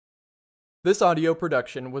This audio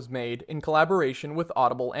production was made in collaboration with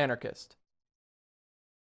Audible Anarchist.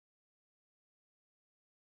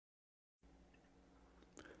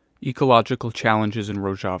 Ecological Challenges in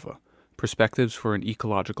Rojava: Perspectives for an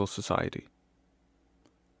Ecological Society.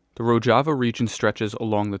 The Rojava region stretches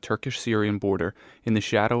along the Turkish-Syrian border in the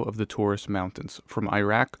shadow of the Taurus Mountains, from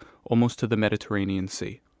Iraq almost to the Mediterranean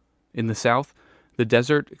Sea. In the south, the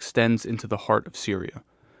desert extends into the heart of Syria.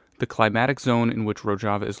 The climatic zone in which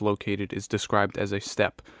Rojava is located is described as a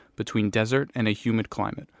steppe between desert and a humid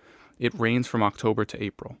climate. It rains from October to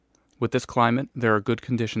April. With this climate, there are good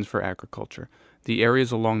conditions for agriculture. The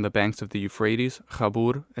areas along the banks of the Euphrates,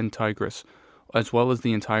 Khabur, and Tigris, as well as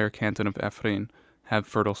the entire canton of Afrin, have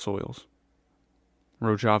fertile soils.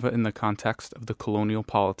 Rojava in the context of the colonial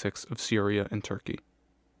politics of Syria and Turkey.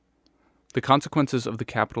 The consequences of the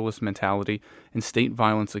capitalist mentality and state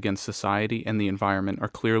violence against society and the environment are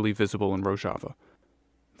clearly visible in Rojava.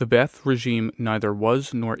 The Ba'ath regime neither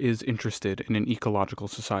was nor is interested in an ecological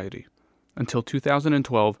society. Until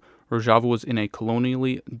 2012, Rojava was in a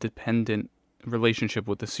colonially dependent relationship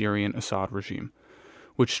with the Syrian Assad regime,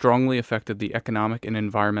 which strongly affected the economic and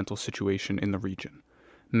environmental situation in the region.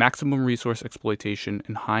 Maximum resource exploitation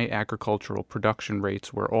and high agricultural production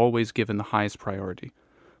rates were always given the highest priority.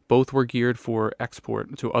 Both were geared for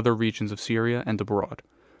export to other regions of Syria and abroad.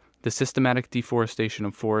 The systematic deforestation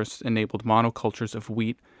of forests enabled monocultures of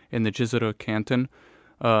wheat in the Jizre canton,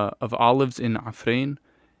 of olives in Afrin,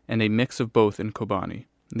 and a mix of both in Kobani.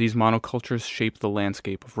 These monocultures shaped the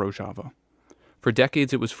landscape of Rojava. For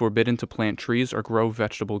decades, it was forbidden to plant trees or grow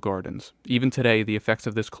vegetable gardens. Even today, the effects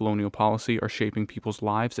of this colonial policy are shaping people's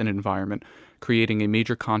lives and environment, creating a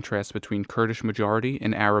major contrast between Kurdish majority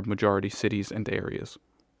and Arab majority cities and areas.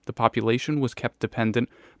 The population was kept dependent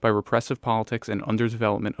by repressive politics and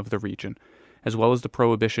underdevelopment of the region, as well as the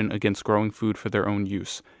prohibition against growing food for their own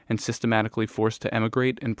use, and systematically forced to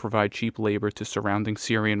emigrate and provide cheap labor to surrounding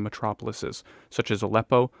Syrian metropolises, such as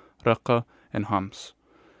Aleppo, Raqqa, and Homs.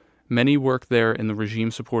 Many worked there in the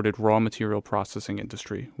regime-supported raw material processing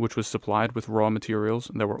industry, which was supplied with raw materials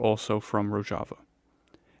that were also from Rojava.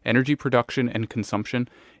 Energy production and consumption,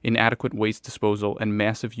 inadequate waste disposal, and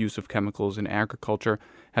massive use of chemicals in agriculture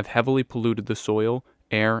have heavily polluted the soil,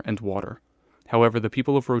 air, and water. However, the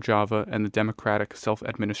people of Rojava and the democratic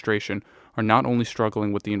self-administration are not only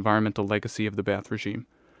struggling with the environmental legacy of the Ba'ath regime.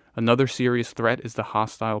 Another serious threat is the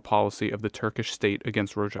hostile policy of the Turkish state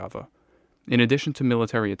against Rojava. In addition to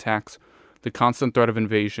military attacks, the constant threat of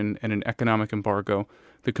invasion and an economic embargo,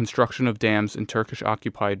 the construction of dams in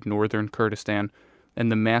Turkish-occupied northern Kurdistan, and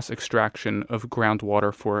the mass extraction of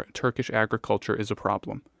groundwater for Turkish agriculture is a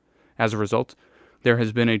problem. As a result, there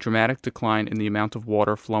has been a dramatic decline in the amount of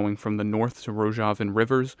water flowing from the north to Rojavan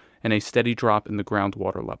rivers and a steady drop in the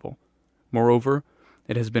groundwater level. Moreover,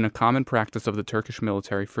 it has been a common practice of the Turkish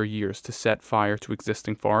military for years to set fire to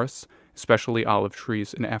existing forests, especially olive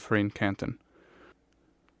trees in Afrin canton.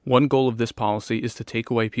 One goal of this policy is to take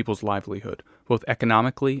away people's livelihood, both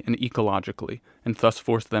economically and ecologically, and thus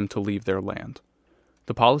force them to leave their land.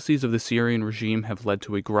 The policies of the Syrian regime have led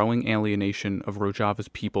to a growing alienation of Rojava's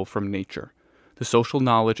people from nature. The social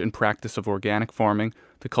knowledge and practice of organic farming,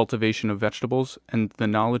 the cultivation of vegetables, and the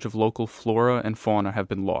knowledge of local flora and fauna have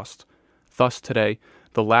been lost. Thus, today,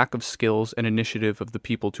 the lack of skills and initiative of the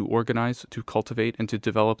people to organize, to cultivate, and to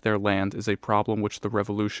develop their land is a problem which the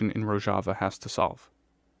revolution in Rojava has to solve.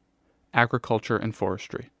 Agriculture and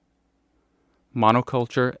forestry.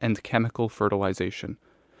 Monoculture and chemical fertilization.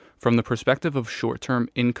 From the perspective of short-term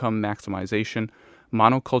income maximization,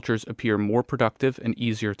 monocultures appear more productive and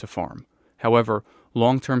easier to farm. However,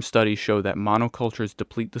 long-term studies show that monocultures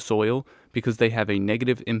deplete the soil because they have a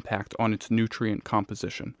negative impact on its nutrient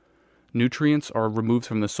composition. Nutrients are removed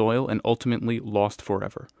from the soil and ultimately lost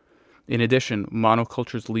forever. In addition,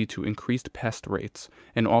 monocultures lead to increased pest rates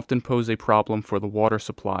and often pose a problem for the water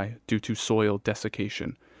supply due to soil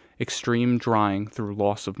desiccation, extreme drying through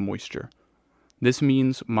loss of moisture. This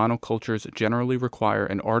means monocultures generally require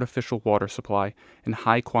an artificial water supply and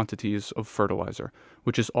high quantities of fertilizer,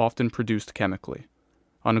 which is often produced chemically.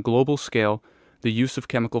 On a global scale, the use of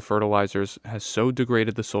chemical fertilizers has so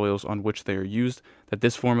degraded the soils on which they are used that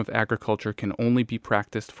this form of agriculture can only be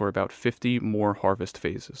practiced for about 50 more harvest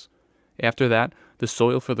phases. After that, the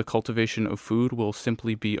soil for the cultivation of food will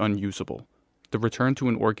simply be unusable. The return to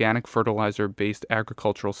an organic fertilizer-based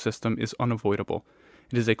agricultural system is unavoidable.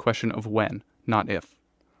 It is a question of when, not if.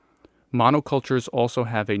 Monocultures also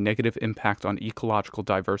have a negative impact on ecological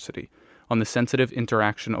diversity, on the sensitive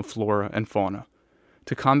interaction of flora and fauna.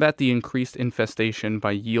 To combat the increased infestation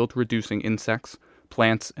by yield-reducing insects,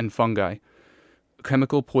 plants, and fungi,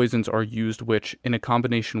 chemical poisons are used which, in a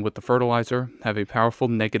combination with the fertilizer, have a powerful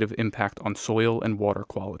negative impact on soil and water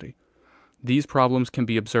quality. These problems can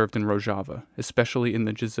be observed in Rojava, especially in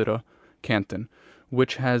the Jizira canton,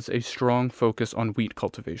 which has a strong focus on wheat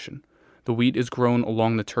cultivation. The wheat is grown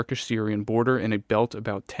along the Turkish-Syrian border in a belt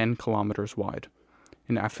about 10 kilometers wide.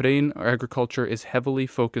 In Afrin, agriculture is heavily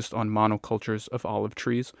focused on monocultures of olive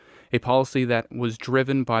trees, a policy that was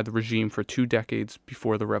driven by the regime for 2 decades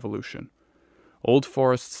before the revolution. Old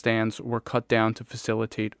forest stands were cut down to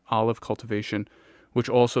facilitate olive cultivation, which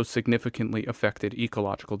also significantly affected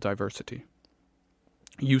ecological diversity.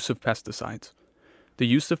 Use of pesticides. The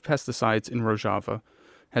use of pesticides in Rojava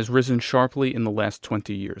has risen sharply in the last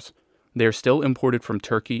 20 years. They are still imported from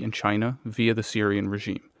Turkey and China via the Syrian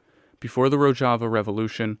regime. Before the Rojava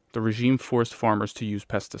Revolution, the regime forced farmers to use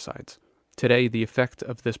pesticides. Today, the effects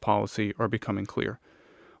of this policy are becoming clear.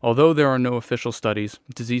 Although there are no official studies,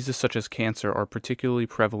 diseases such as cancer are particularly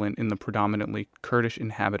prevalent in the predominantly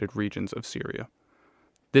Kurdish-inhabited regions of Syria.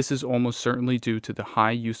 This is almost certainly due to the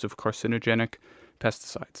high use of carcinogenic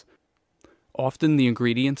pesticides. Often the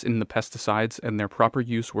ingredients in the pesticides and their proper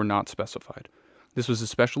use were not specified. This was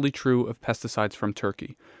especially true of pesticides from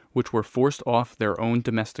Turkey, which were forced off their own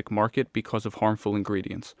domestic market because of harmful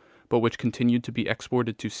ingredients, but which continued to be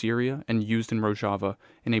exported to Syria and used in Rojava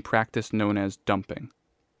in a practice known as dumping.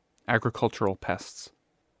 Agricultural pests.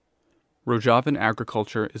 Rojavan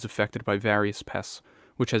agriculture is affected by various pests,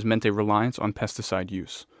 which has meant a reliance on pesticide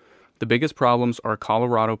use. The biggest problems are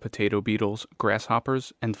Colorado potato beetles,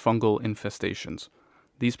 grasshoppers, and fungal infestations.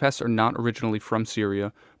 These pests are not originally from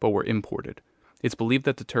Syria, but were imported. It's believed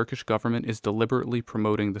that the Turkish government is deliberately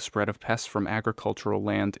promoting the spread of pests from agricultural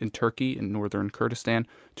land in Turkey and northern Kurdistan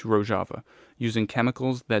to Rojava, using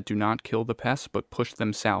chemicals that do not kill the pests but push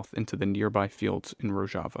them south into the nearby fields in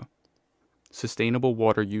Rojava. Sustainable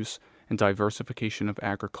water use and diversification of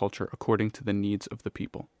agriculture according to the needs of the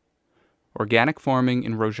people. Organic farming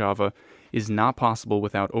in Rojava is not possible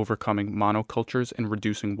without overcoming monocultures and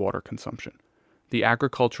reducing water consumption. The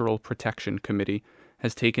Agricultural Protection Committee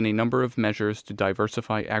has taken a number of measures to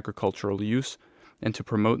diversify agricultural use and to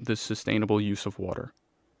promote the sustainable use of water.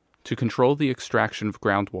 To control the extraction of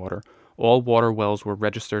groundwater, all water wells were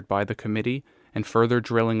registered by the committee, and further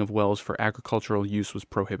drilling of wells for agricultural use was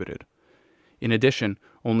prohibited. In addition,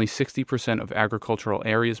 only 60% of agricultural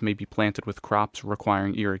areas may be planted with crops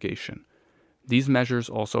requiring irrigation. These measures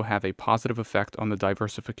also have a positive effect on the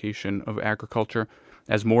diversification of agriculture,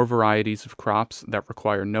 as more varieties of crops that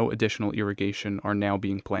require no additional irrigation are now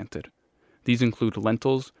being planted. These include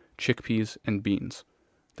lentils, chickpeas, and beans.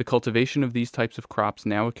 The cultivation of these types of crops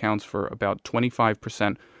now accounts for about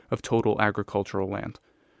 25% of total agricultural land.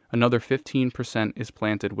 Another 15% is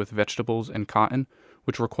planted with vegetables and cotton,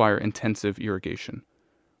 which require intensive irrigation.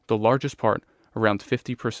 The largest part, around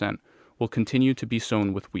 50%, will continue to be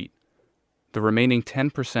sown with wheat. The remaining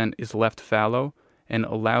 10% is left fallow and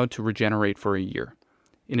allowed to regenerate for a year.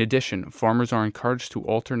 In addition, farmers are encouraged to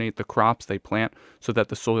alternate the crops they plant so that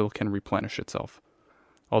the soil can replenish itself.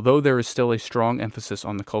 Although there is still a strong emphasis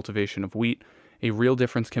on the cultivation of wheat, a real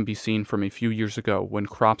difference can be seen from a few years ago when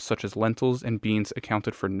crops such as lentils and beans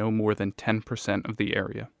accounted for no more than 10% of the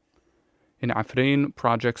area. In Afrin,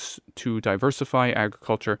 projects to diversify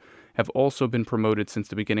agriculture have also been promoted since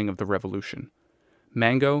the beginning of the revolution.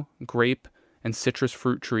 Mango, grape, and citrus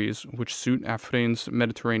fruit trees, which suit Afrin's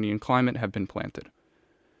Mediterranean climate, have been planted.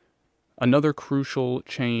 Another crucial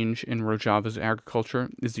change in Rojava's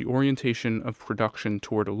agriculture is the orientation of production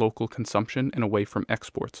toward local consumption and away from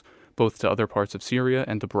exports, both to other parts of Syria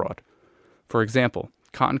and abroad. For example,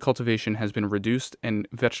 cotton cultivation has been reduced and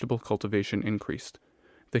vegetable cultivation increased.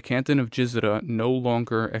 The canton of Jizira no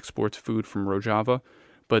longer exports food from Rojava,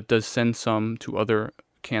 but does send some to other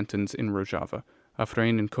cantons in Rojava,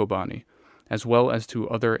 Afrin and Kobani, as well as to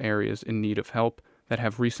other areas in need of help that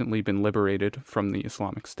have recently been liberated from the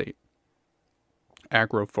Islamic State.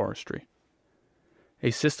 Agroforestry.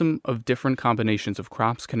 A system of different combinations of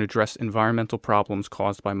crops can address environmental problems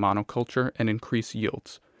caused by monoculture and increase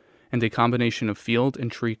yields, and a combination of field and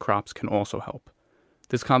tree crops can also help.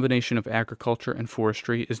 This combination of agriculture and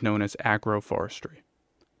forestry is known as agroforestry.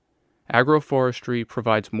 Agroforestry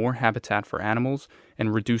provides more habitat for animals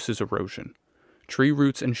and reduces erosion. Tree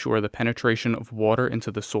roots ensure the penetration of water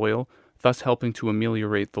into the soil, thus helping to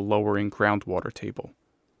ameliorate the lowering groundwater table.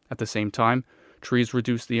 At the same time, trees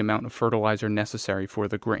reduce the amount of fertilizer necessary for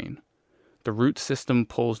the grain. The root system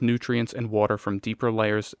pulls nutrients and water from deeper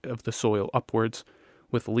layers of the soil upwards.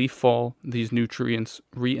 With leaf fall, these nutrients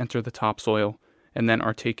re-enter the topsoil and then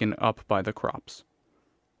are taken up by the crops.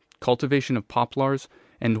 Cultivation of poplars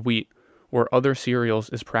and wheat or other cereals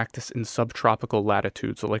is practiced in subtropical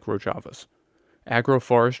latitudes like Rojava's.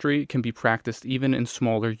 Agroforestry can be practiced even in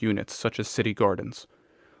smaller units such as city gardens.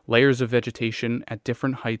 Layers of vegetation at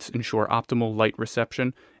different heights ensure optimal light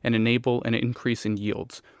reception and enable an increase in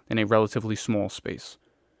yields in a relatively small space.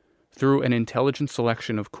 Through an intelligent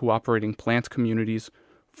selection of cooperating plant communities,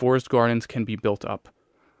 forest gardens can be built up.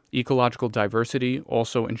 Ecological diversity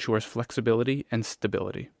also ensures flexibility and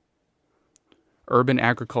stability. Urban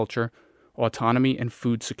agriculture, autonomy and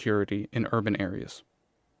food security in urban areas.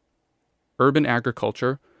 Urban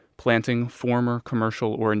agriculture, planting former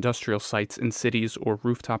commercial or industrial sites in cities or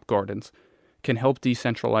rooftop gardens, can help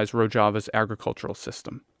decentralize Rojava's agricultural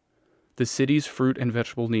system. The city's fruit and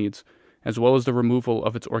vegetable needs, as well as the removal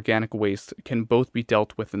of its organic waste, can both be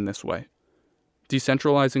dealt with in this way.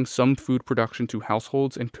 Decentralizing some food production to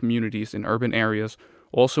households and communities in urban areas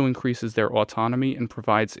also increases their autonomy and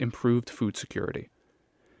provides improved food security.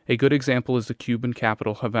 A good example is the Cuban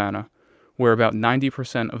capital, Havana, where about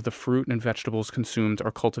 90% of the fruit and vegetables consumed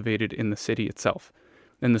are cultivated in the city itself,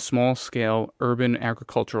 and the small-scale urban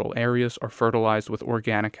agricultural areas are fertilized with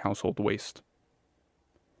organic household waste.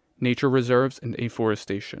 Nature reserves and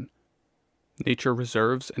afforestation. Nature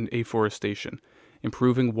reserves and afforestation,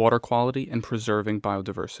 improving water quality and preserving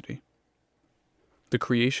biodiversity. The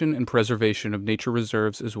creation and preservation of nature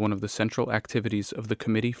reserves is one of the central activities of the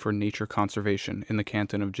Committee for Nature Conservation in the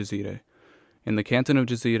Canton of Jizire. In the Canton of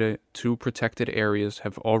Jizire, 2 protected areas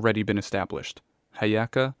have already been established: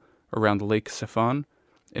 Hayaka, around Lake Sefan,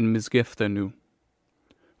 and Mizgefta-Nu.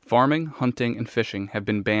 Farming, hunting, and fishing have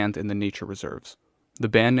been banned in the nature reserves. The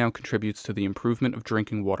ban now contributes to the improvement of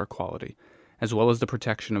drinking water quality, as well as the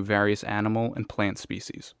protection of various animal and plant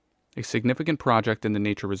species. A significant project in the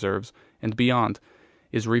nature reserves, and beyond,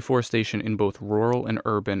 is reforestation in both rural and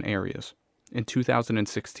urban areas. In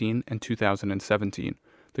 2016 and 2017,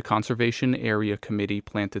 the Conservation Area Committee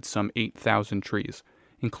planted some 8,000 trees,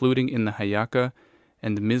 including in the Hayaka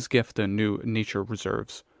and Mizgefta-Nu nature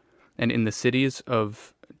reserves, and in the cities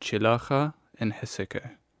of Chilaja and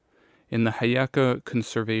Heseke. In the Hayaka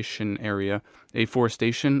Conservation Area,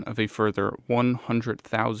 afforestation of a further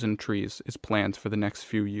 100,000 trees is planned for the next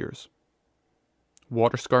few years.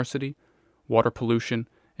 Water scarcity, water pollution,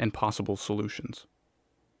 and possible solutions.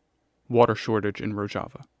 Water shortage in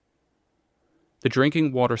Rojava. The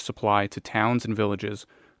drinking water supply to towns and villages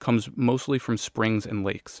comes mostly from springs and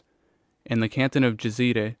lakes. In the canton of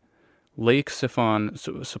Jizire, Lake Sefan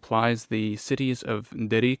supplies the cities of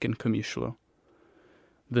Derik and Kamishlo.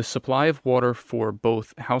 The supply of water for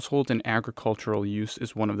both household and agricultural use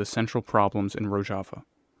is one of the central problems in Rojava.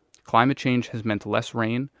 Climate change has meant less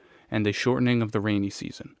rain and a shortening of the rainy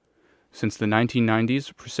season. Since the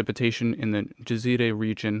 1990s, precipitation in the Jizire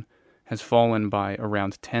region has fallen by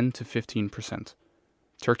around 10 to 15%.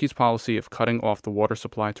 Turkey's policy of cutting off the water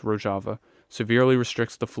supply to Rojava severely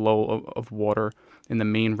restricts the flow of water in the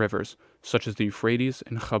main rivers, such as the Euphrates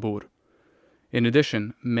and Khabur. In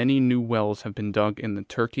addition, many new wells have been dug in the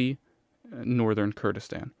Turkey, northern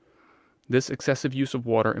Kurdistan. This excessive use of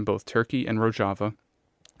water in both Turkey and Rojava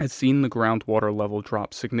has seen the groundwater level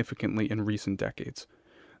drop significantly in recent decades.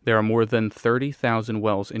 There are more than 30,000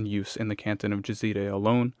 wells in use in the canton of Jizire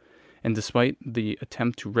alone, and despite the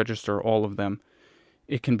attempt to register all of them,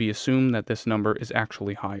 it can be assumed that this number is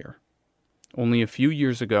actually higher. Only a few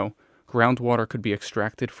years ago, groundwater could be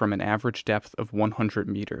extracted from an average depth of 100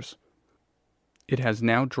 meters. It has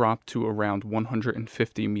now dropped to around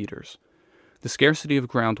 150 meters. The scarcity of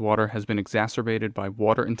groundwater has been exacerbated by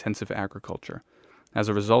water-intensive agriculture. As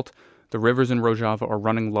a result, the rivers in Rojava are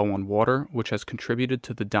running low on water, which has contributed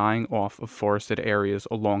to the dying off of forested areas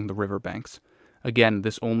along the riverbanks. Again,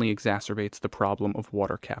 this only exacerbates the problem of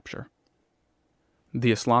water capture.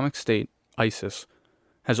 The Islamic State, ISIS,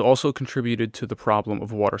 has also contributed to the problem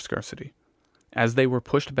of water scarcity. As they were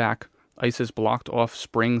pushed back, ISIS blocked off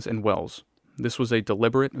springs and wells. This was a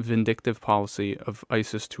deliberate, vindictive policy of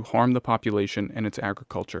ISIS to harm the population and its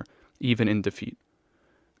agriculture, even in defeat.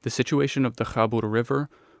 The situation of the Khabur River,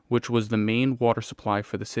 which was the main water supply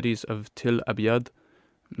for the cities of Til Abyad,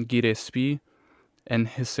 Girespi, and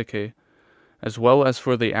Heseke, as well as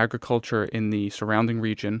for the agriculture in the surrounding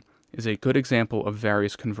region, is a good example of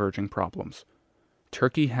various converging problems.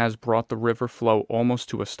 Turkey has brought the river flow almost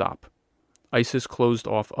to a stop. ISIS closed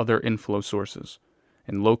off other inflow sources,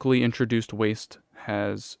 and locally introduced waste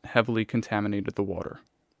has heavily contaminated the water.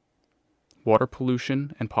 Water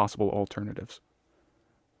pollution and possible alternatives.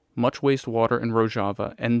 Much wastewater in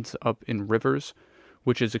Rojava ends up in rivers,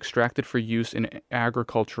 which is extracted for use in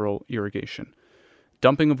agricultural irrigation.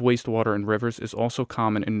 Dumping of wastewater in rivers is also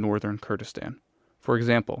common in northern Kurdistan. For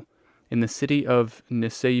example, in the city of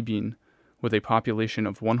Nusaybin, with a population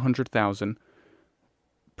of 100,000,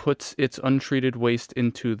 puts its untreated waste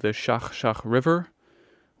into the Shach River,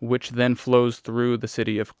 which then flows through the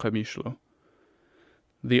city of Qamishlo.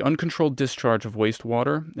 The uncontrolled discharge of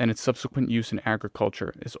wastewater and its subsequent use in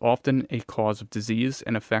agriculture is often a cause of disease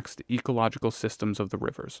and affects the ecological systems of the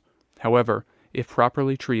rivers. However, if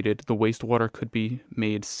properly treated, the wastewater could be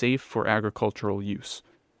made safe for agricultural use.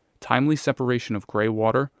 Timely separation of gray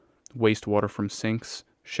water, wastewater from sinks,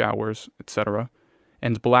 showers, etc.,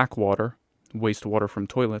 and black water, wastewater from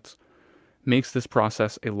toilets, makes this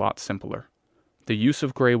process a lot simpler. The use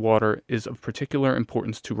of gray water is of particular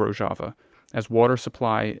importance to Rojava, as water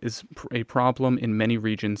supply is a problem in many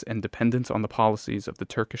regions and dependence on the policies of the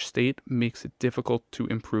Turkish state makes it difficult to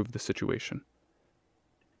improve the situation.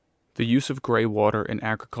 The use of gray water in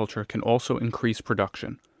agriculture can also increase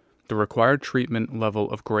production. The required treatment level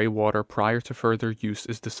of gray water prior to further use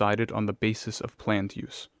is decided on the basis of planned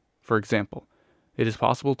use. For example, it is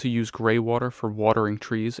possible to use gray water for watering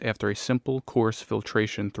trees after a simple coarse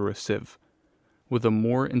filtration through a sieve. With a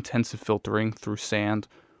more intensive filtering through sand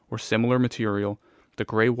or similar material, the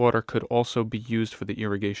gray water could also be used for the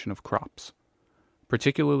irrigation of crops.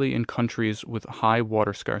 Particularly in countries with high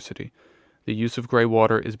water scarcity, the use of gray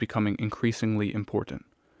water is becoming increasingly important.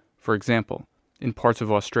 For example, in parts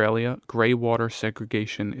of Australia, gray water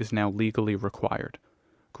segregation is now legally required.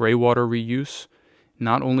 Gray water reuse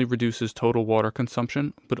not only reduces total water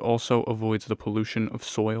consumption, but also avoids the pollution of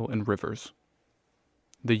soil and rivers.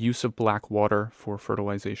 The use of black water for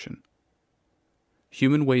fertilization.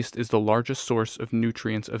 Human waste is the largest source of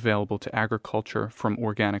nutrients available to agriculture from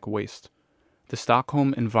organic waste. The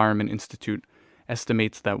Stockholm Environment Institute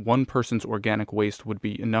estimates that one person's organic waste would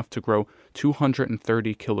be enough to grow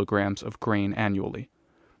 230 kilograms of grain annually.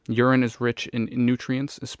 Urine is rich in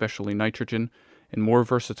nutrients, especially nitrogen, and more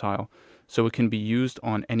versatile, so it can be used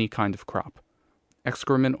on any kind of crop.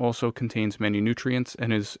 Excrement also contains many nutrients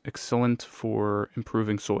and is excellent for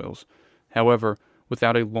improving soils. However,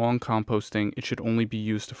 without a long composting, it should only be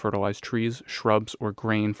used to fertilize trees, shrubs, or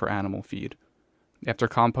grain for animal feed. After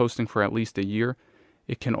composting for at least a year,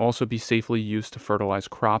 it can also be safely used to fertilize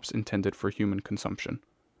crops intended for human consumption.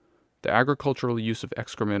 The agricultural use of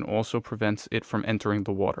excrement also prevents it from entering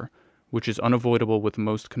the water, which is unavoidable with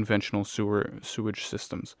most conventional sewage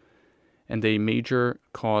systems, and a major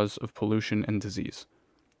cause of pollution and disease.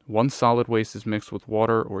 Once solid waste is mixed with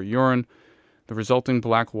water or urine, the resulting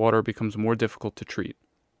black water becomes more difficult to treat.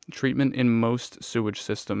 Treatment in most sewage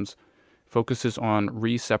systems focuses on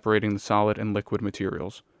re-separating the solid and liquid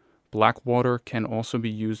materials. Black water can also be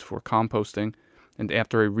used for composting, and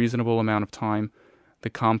after a reasonable amount of time, the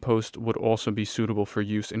compost would also be suitable for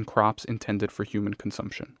use in crops intended for human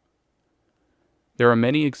consumption. There are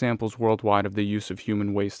many examples worldwide of the use of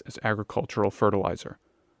human waste as agricultural fertilizer.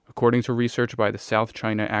 According to research by the South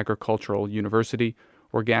China Agricultural University,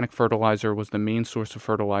 organic fertilizer was the main source of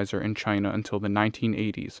fertilizer in China until the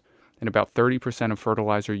 1980s, and about 30% of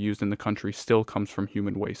fertilizer used in the country still comes from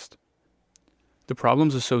human waste. The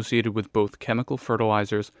problems associated with both chemical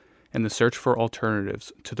fertilizers and the search for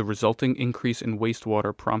alternatives to the resulting increase in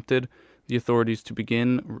wastewater prompted the authorities to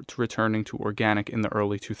begin returning to organic in the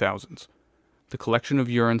early 2000s. The collection of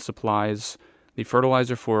urine supplies the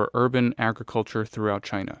fertilizer for urban agriculture throughout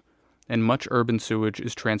China, and much urban sewage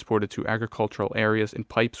is transported to agricultural areas in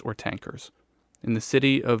pipes or tankers. In the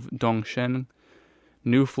city of Dongsheng,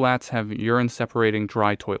 new flats have urine-separating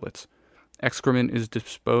dry toilets. Excrement is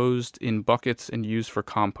disposed in buckets and used for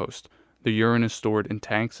compost. The urine is stored in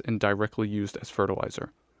tanks and directly used as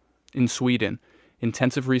fertilizer. In Sweden,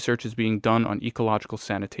 intensive research is being done on ecological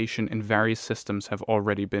sanitation, and various systems have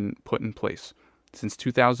already been put in place. Since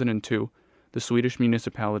 2002, the Swedish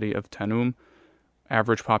municipality of Tanum,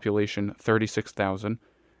 average population 36,000,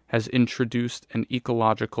 has introduced an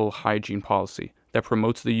ecological hygiene policy that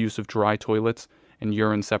promotes the use of dry toilets and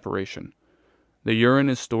urine separation. The urine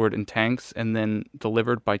is stored in tanks and then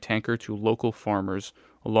delivered by tanker to local farmers,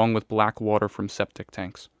 along with black water from septic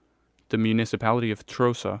tanks. The municipality of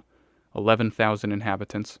Trosa, 11,000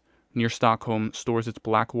 inhabitants, near Stockholm, stores its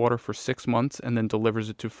black water for 6 months and then delivers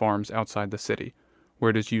it to farms outside the city, where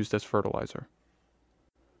it is used as fertilizer.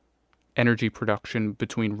 Energy production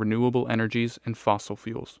between renewable energies and fossil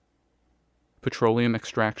fuels. Petroleum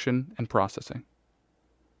extraction and processing.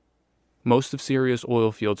 Most of Syria's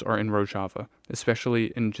oil fields are in Rojava,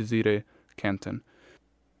 especially in Jizire canton.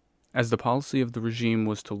 As the policy of the regime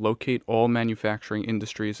was to locate all manufacturing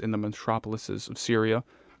industries in the metropolises of Syria,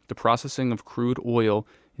 the processing of crude oil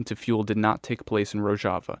into fuel did not take place in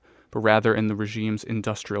Rojava, but rather in the regime's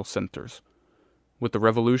industrial centers. With the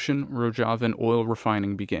revolution, Rojavan oil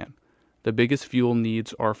refining began. The biggest fuel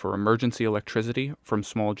needs are for emergency electricity from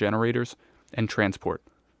small generators and transport.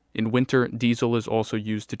 In winter, diesel is also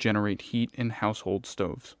used to generate heat in household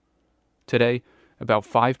stoves. Today, about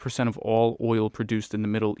 5% of all oil produced in the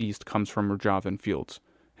Middle East comes from Rojavan fields.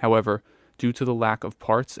 However, due to the lack of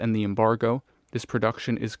parts and the embargo, this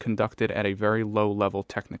production is conducted at a very low level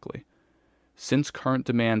technically. Since current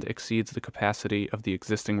demand exceeds the capacity of the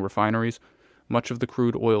existing refineries, much of the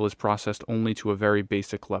crude oil is processed only to a very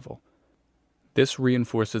basic level. This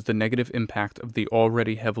reinforces the negative impact of the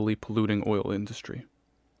already heavily polluting oil industry.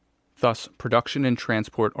 Thus, production and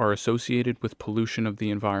transport are associated with pollution of the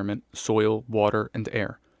environment, soil, water, and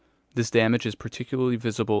air. This damage is particularly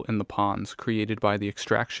visible in the ponds created by the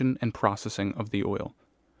extraction and processing of the oil.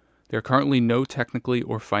 There are currently no technically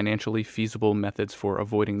or financially feasible methods for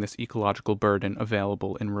avoiding this ecological burden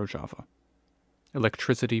available in Rojava.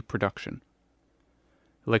 Electricity production.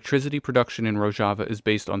 Electricity production in Rojava is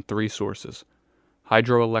based on three sources: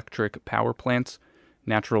 hydroelectric power plants,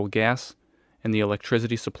 natural gas, and the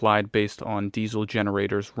electricity supplied based on diesel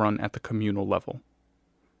generators run at the communal level.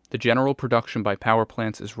 The general production by power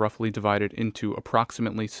plants is roughly divided into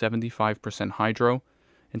approximately 75% hydro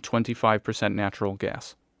and 25% natural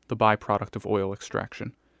gas, the byproduct of oil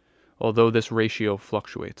extraction, although this ratio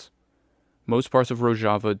fluctuates. Most parts of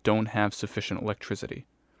Rojava don't have sufficient electricity.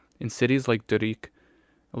 In cities like Durik,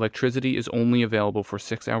 electricity is only available for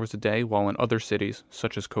 6 hours a day, while in other cities,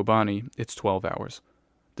 such as Kobani, it's 12 hours.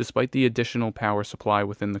 Despite the additional power supply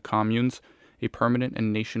within the communes, a permanent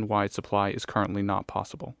and nationwide supply is currently not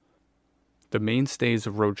possible. The mainstays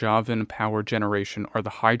of Rojavan power generation are the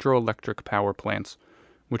hydroelectric power plants,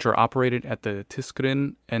 which are operated at the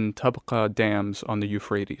Tiskrin and Tabqa dams on the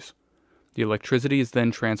Euphrates. The electricity is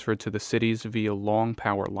then transferred to the cities via long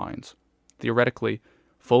power lines. Theoretically,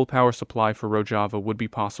 full power supply for Rojava would be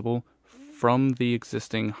possible from the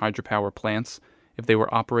existing hydropower plants if they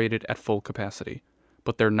were operated at full capacity,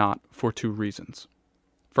 but they're not for two reasons.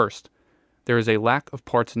 First, there is a lack of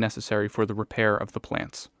parts necessary for the repair of the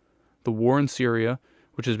plants. The war in Syria,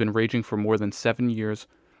 which has been raging for more than 7 years,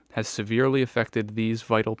 has severely affected these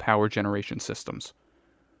vital power generation systems.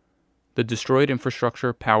 The destroyed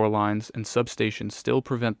infrastructure, power lines, and substations still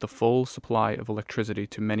prevent the full supply of electricity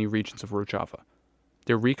to many regions of Rojava.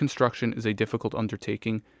 Their reconstruction is a difficult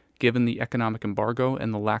undertaking given the economic embargo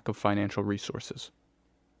and the lack of financial resources.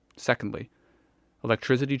 Secondly,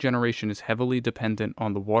 electricity generation is heavily dependent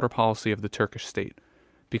on the water policy of the Turkish state,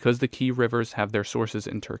 because the key rivers have their sources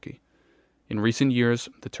in Turkey. In recent years,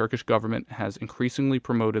 the Turkish government has increasingly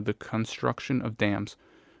promoted the construction of dams,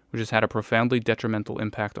 which has had a profoundly detrimental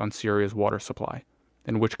impact on Syria's water supply,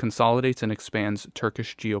 and which consolidates and expands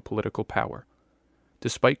Turkish geopolitical power.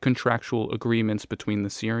 Despite contractual agreements between the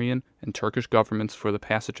Syrian and Turkish governments for the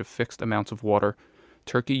passage of fixed amounts of water,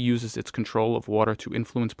 Turkey uses its control of water to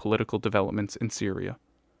influence political developments in Syria.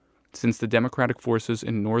 Since the democratic forces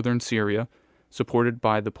in northern Syria, supported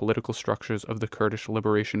by the political structures of the Kurdish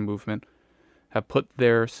liberation movement, have put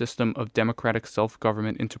their system of democratic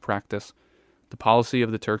self-government into practice, the policy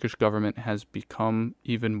of the Turkish government has become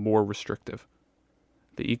even more restrictive.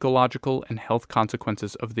 The ecological and health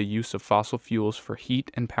consequences of the use of fossil fuels for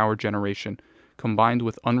heat and power generation, combined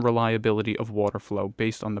with unreliability of water flow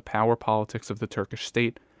based on the power politics of the Turkish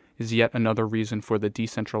state, is yet another reason for the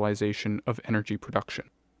decentralization of energy production.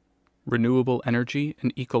 Renewable energy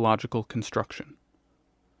and ecological construction.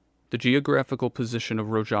 The geographical position of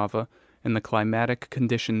Rojava and the climatic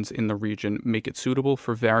conditions in the region make it suitable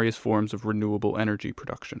for various forms of renewable energy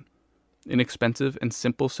production. Inexpensive and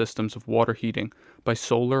simple systems of water heating by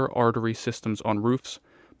solar artery systems on roofs,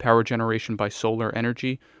 power generation by solar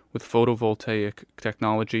energy with photovoltaic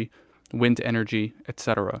technology, wind energy,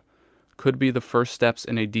 etc., could be the first steps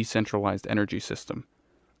in a decentralized energy system.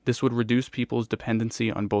 This would reduce people's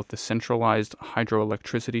dependency on both the centralized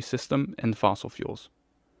hydroelectricity system and fossil fuels.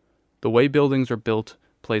 The way buildings are built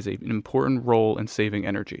plays an important role in saving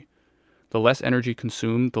energy. The less energy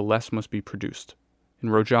consumed, the less must be produced. In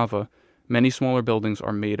Rojava, many smaller buildings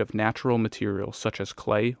are made of natural materials such as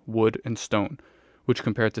clay, wood, and stone, which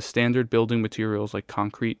compared to standard building materials like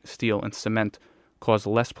concrete, steel, and cement, cause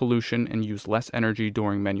less pollution and use less energy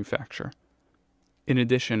during manufacture. In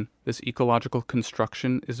addition, this ecological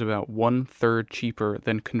construction is about 1/3 cheaper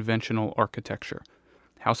than conventional architecture.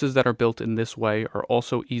 Houses that are built in this way are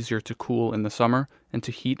also easier to cool in the summer and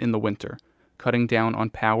to heat in the winter, cutting down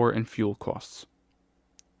on power and fuel costs.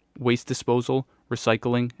 Waste disposal,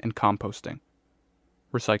 recycling, and composting.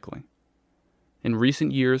 Recycling. In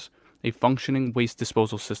recent years, a functioning waste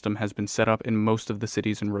disposal system has been set up in most of the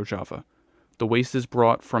cities in Rojava. The waste is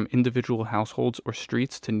brought from individual households or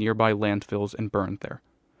streets to nearby landfills and burned there.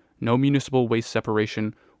 No municipal waste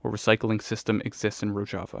separation or recycling system exists in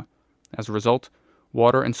Rojava. As a result,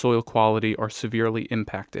 water and soil quality are severely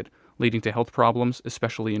impacted, leading to health problems,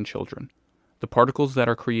 especially in children. The particles that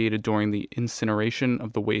are created during the incineration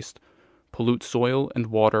of the waste pollute soil and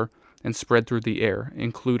water and spread through the air,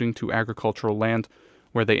 including to agricultural land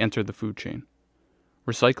where they enter the food chain.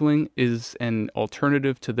 Recycling is an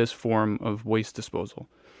alternative to this form of waste disposal,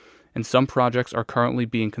 and some projects are currently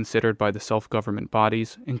being considered by the self-government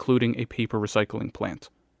bodies, including a paper recycling plant.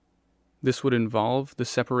 This would involve the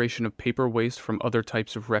separation of paper waste from other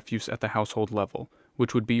types of refuse at the household level,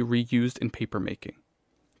 which would be reused in paper making.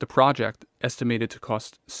 The project, estimated to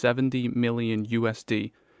cost $70 million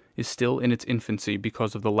USD, is still in its infancy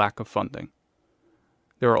because of the lack of funding.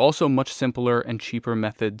 There are also much simpler and cheaper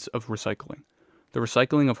methods of recycling. The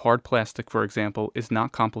recycling of hard plastic, for example, is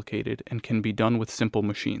not complicated and can be done with simple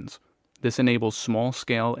machines. This enables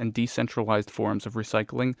small-scale and decentralized forms of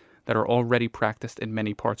recycling that are already practiced in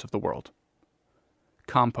many parts of the world.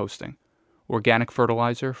 Composting, organic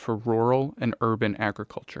fertilizer for rural and urban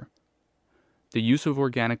agriculture. The use of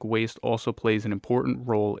organic waste also plays an important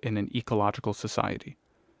role in an ecological society.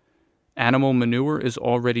 Animal manure is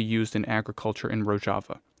already used in agriculture in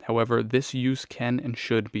Rojava. However, this use can and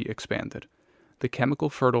should be expanded. The chemical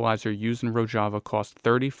fertilizer used in Rojava costs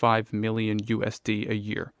 35 million USD a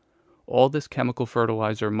year. All this chemical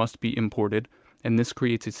fertilizer must be imported, and this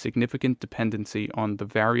creates a significant dependency on the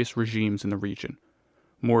various regimes in the region.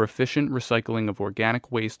 More efficient recycling of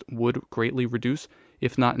organic waste would greatly reduce,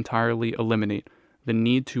 if not entirely eliminate, the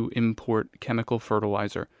need to import chemical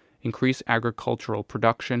fertilizer, increase agricultural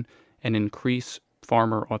production, and increase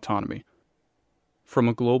farmer autonomy. From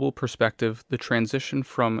a global perspective, the transition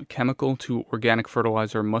from chemical to organic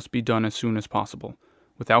fertilizer must be done as soon as possible.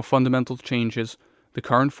 Without fundamental changes, the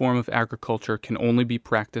current form of agriculture can only be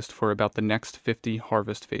practiced for about the next 50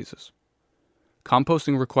 harvest phases.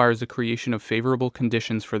 Composting requires the creation of favorable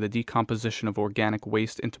conditions for the decomposition of organic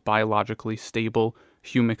waste into biologically stable,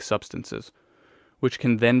 humic substances, which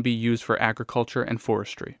can then be used for agriculture and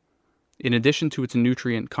forestry. In addition to its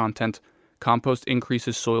nutrient content, compost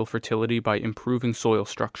increases soil fertility by improving soil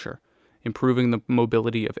structure, improving the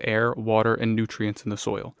mobility of air, water, and nutrients in the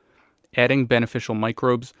soil, adding beneficial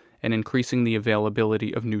microbes, and increasing the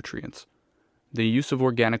availability of nutrients. The use of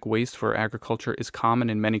organic waste for agriculture is common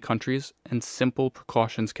in many countries, and simple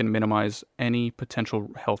precautions can minimize any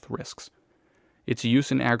potential health risks. Its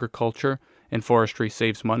use in agriculture and forestry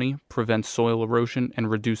saves money, prevents soil erosion,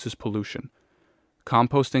 and reduces pollution.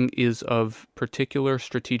 Composting is of particular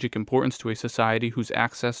strategic importance to a society whose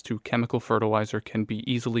access to chemical fertilizer can be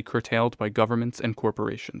easily curtailed by governments and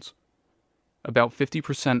corporations. About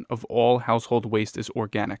 50% of all household waste is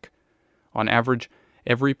organic. On average,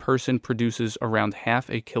 every person produces around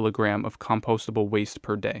half a kilogram of compostable waste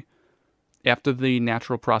per day. After the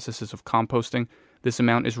natural processes of composting, this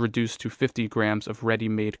amount is reduced to 50 grams of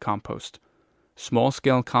ready-made compost.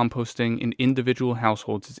 Small-scale composting in individual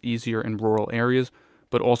households is easier in rural areas,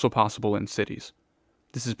 but also possible in cities.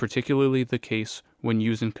 This is particularly the case when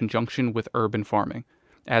used in conjunction with urban farming,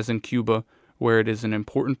 as in Cuba, where it is an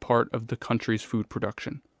important part of the country's food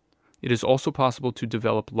production. It is also possible to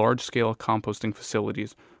develop large-scale composting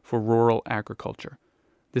facilities for rural agriculture.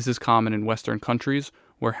 This is common in Western countries,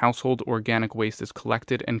 where household organic waste is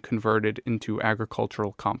collected and converted into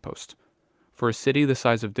agricultural compost. For a city the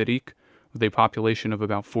size of Darik, with a population of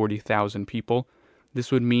about 40,000 people,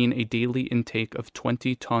 this would mean a daily intake of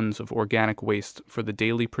 20 tons of organic waste for the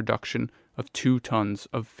daily production of 2 tons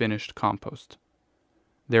of finished compost.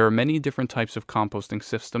 There are many different types of composting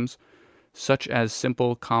systems, such as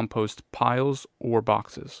simple compost piles or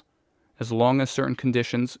boxes. As long as certain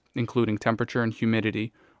conditions, including temperature and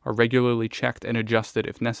humidity, are regularly checked and adjusted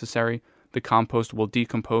if necessary, the compost will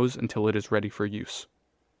decompose until it is ready for use.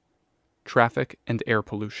 Traffic and air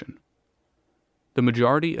pollution. The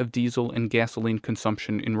majority of diesel and gasoline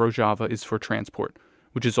consumption in Rojava is for transport,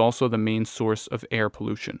 which is also the main source of air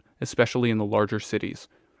pollution, especially in the larger cities.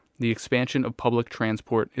 The expansion of public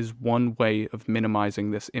transport is one way of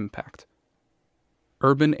minimizing this impact.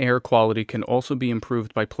 Urban air quality can also be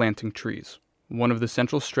improved by planting trees. One of the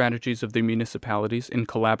central strategies of the municipalities, in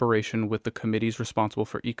collaboration with the committees responsible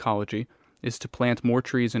for ecology, is to plant more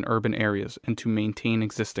trees in urban areas and to maintain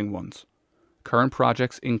existing ones. Current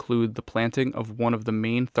projects include the planting of one of the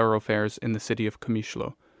main thoroughfares in the city of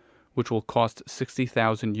Kamishlo, which will cost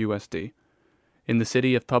 60,000 USD. In the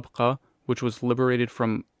city of Tabqa, which was liberated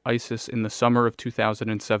from ISIS in the summer of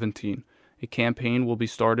 2017, a campaign will be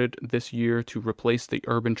started this year to replace the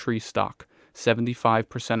urban tree stock,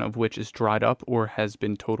 75% of which is dried up or has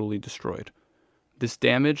been totally destroyed. This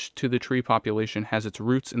damage to the tree population has its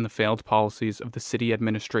roots in the failed policies of the city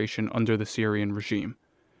administration under the Syrian regime.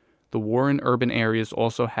 The war in urban areas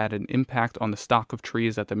also had an impact on the stock of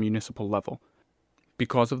trees at the municipal level.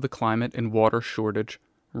 Because of the climate and water shortage,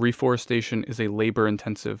 reforestation is a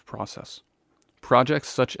labor-intensive process. Projects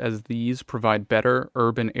such as these provide better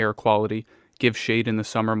urban air quality, give shade in the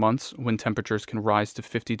summer months when temperatures can rise to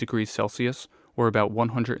 50 degrees Celsius or about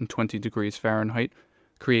 120 degrees Fahrenheit,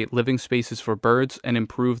 create living spaces for birds, and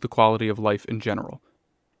improve the quality of life in general.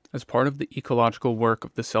 As part of the ecological work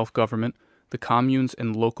of the self-government, the communes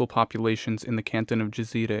and local populations in the canton of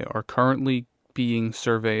Jizire are currently being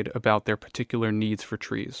surveyed about their particular needs for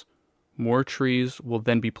trees. More trees will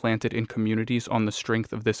then be planted in communities on the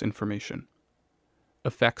strength of this information.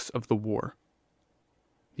 Effects of the war.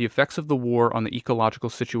 The effects of the war on the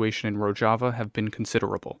ecological situation in Rojava have been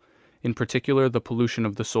considerable, in particular the pollution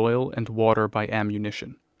of the soil and water by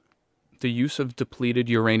ammunition. The use of depleted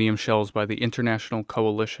uranium shells by the international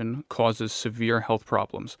coalition causes severe health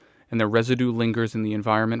problems, and their residue lingers in the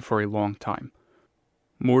environment for a long time.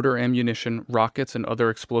 Mortar ammunition, rockets, and other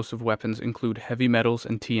explosive weapons include heavy metals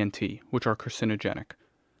and TNT, which are carcinogenic.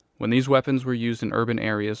 When these weapons were used in urban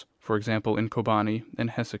areas, for example in Kobani and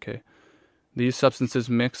Heseke, these substances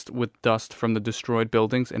mixed with dust from the destroyed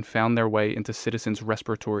buildings and found their way into citizens'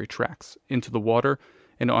 respiratory tracts, into the water,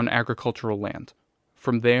 and on agricultural land.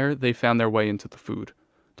 From there, they found their way into the food.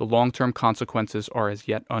 The long-term consequences are as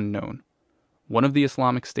yet unknown. One of the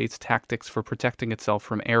Islamic State's tactics for protecting itself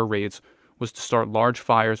from air raids was to start large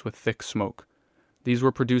fires with thick smoke. These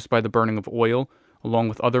were produced by the burning of oil, along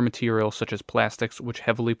with other materials such as plastics, which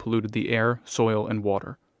heavily polluted the air, soil, and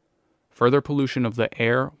water. Further pollution of the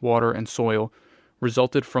air, water, and soil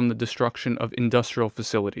resulted from the destruction of industrial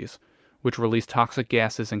facilities, which release toxic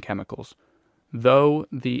gases and chemicals. Though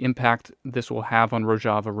the impact this will have on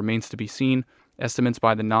Rojava remains to be seen, estimates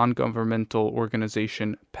by the non-governmental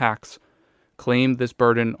organization PAX claim this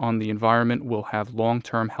burden on the environment will have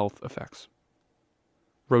long-term health effects.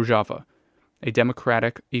 Rojava, a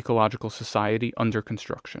democratic ecological society under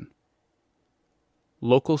construction.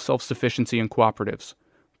 Local self-sufficiency and cooperatives,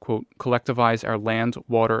 quote, collectivize our land,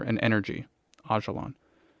 water, and energy, Öcalan.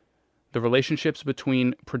 The relationships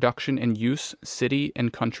between production and use, city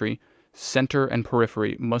and country, center and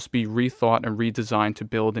periphery must be rethought and redesigned to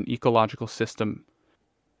build an ecological system.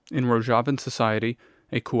 In Rojavan society,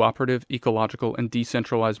 a cooperative, ecological, and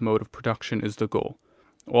decentralized mode of production is the goal.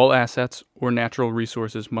 All assets or natural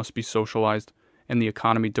resources must be socialized and the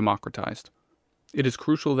economy democratized. It is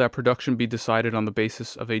crucial that production be decided on the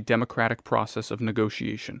basis of a democratic process of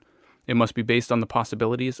negotiation. It must be based on the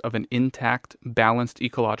possibilities of an intact, balanced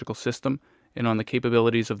ecological system and on the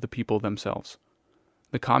capabilities of the people themselves.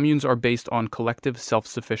 The communes are based on collective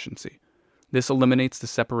self-sufficiency. This eliminates the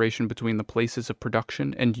separation between the places of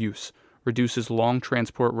production and use, reduces long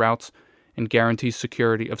transport routes, and guarantees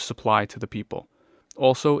security of supply to the people.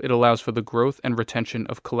 Also, it allows for the growth and retention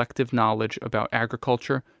of collective knowledge about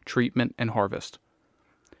agriculture, treatment, and harvest.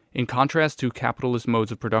 In contrast to capitalist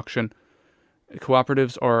modes of production,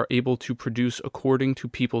 cooperatives are able to produce according to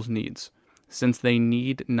people's needs, since they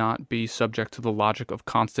need not be subject to the logic of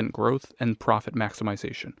constant growth and profit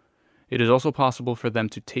maximization. It is also possible for them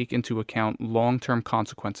to take into account long-term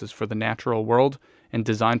consequences for the natural world and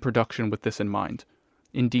design production with this in mind.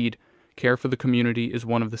 Indeed, care for the community is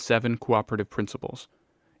one of the 7 cooperative principles.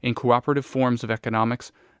 In cooperative forms of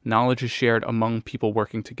economics, knowledge is shared among people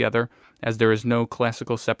working together, as there is no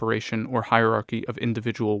classical separation or hierarchy of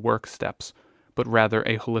individual work steps, but rather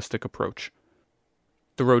a holistic approach.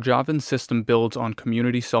 The Rojavan system builds on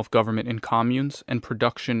community self-government in communes and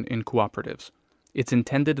production in cooperatives. It's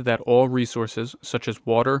intended that all resources, such as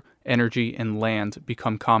water, energy, and land,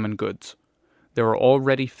 become common goods. There are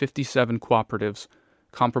already 57 cooperatives,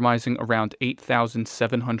 comprising around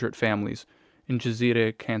 8,700 families in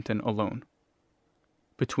Jizire Canton alone.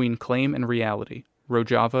 Between claim and reality,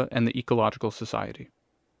 Rojava and the Ecological Society.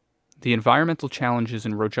 The environmental challenges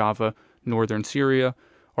in Rojava, northern Syria,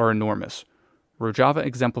 are enormous. Rojava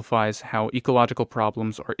exemplifies how ecological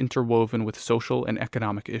problems are interwoven with social and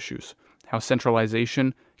economic issues, how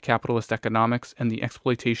centralization, capitalist economics, and the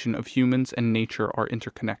exploitation of humans and nature are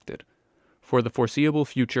interconnected. For the foreseeable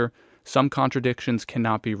future, some contradictions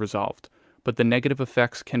cannot be resolved, but the negative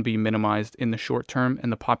effects can be minimized in the short term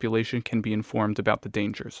and the population can be informed about the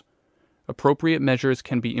dangers. Appropriate measures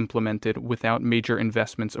can be implemented without major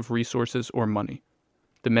investments of resources or money.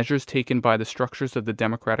 The measures taken by the structures of the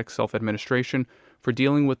democratic self-administration for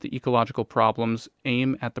dealing with the ecological problems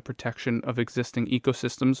aim at the protection of existing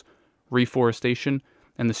ecosystems, reforestation,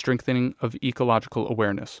 and the strengthening of ecological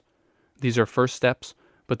awareness. These are first steps,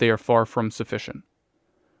 but they are far from sufficient.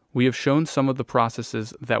 We have shown some of the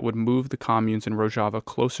processes that would move the communes in Rojava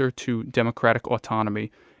closer to democratic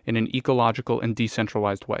autonomy in an ecological and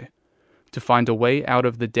decentralized way. To find a way out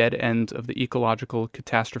of the dead end of the ecological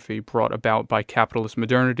catastrophe brought about by capitalist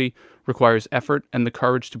modernity requires effort and the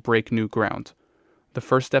courage to break new ground. The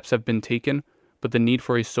first steps have been taken, but the need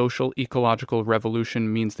for a social ecological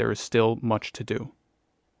revolution means there is still much to do.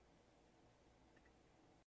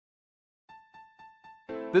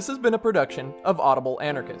 This has been a production of Audible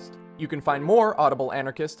Anarchist. You can find more Audible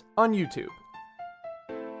Anarchist on YouTube.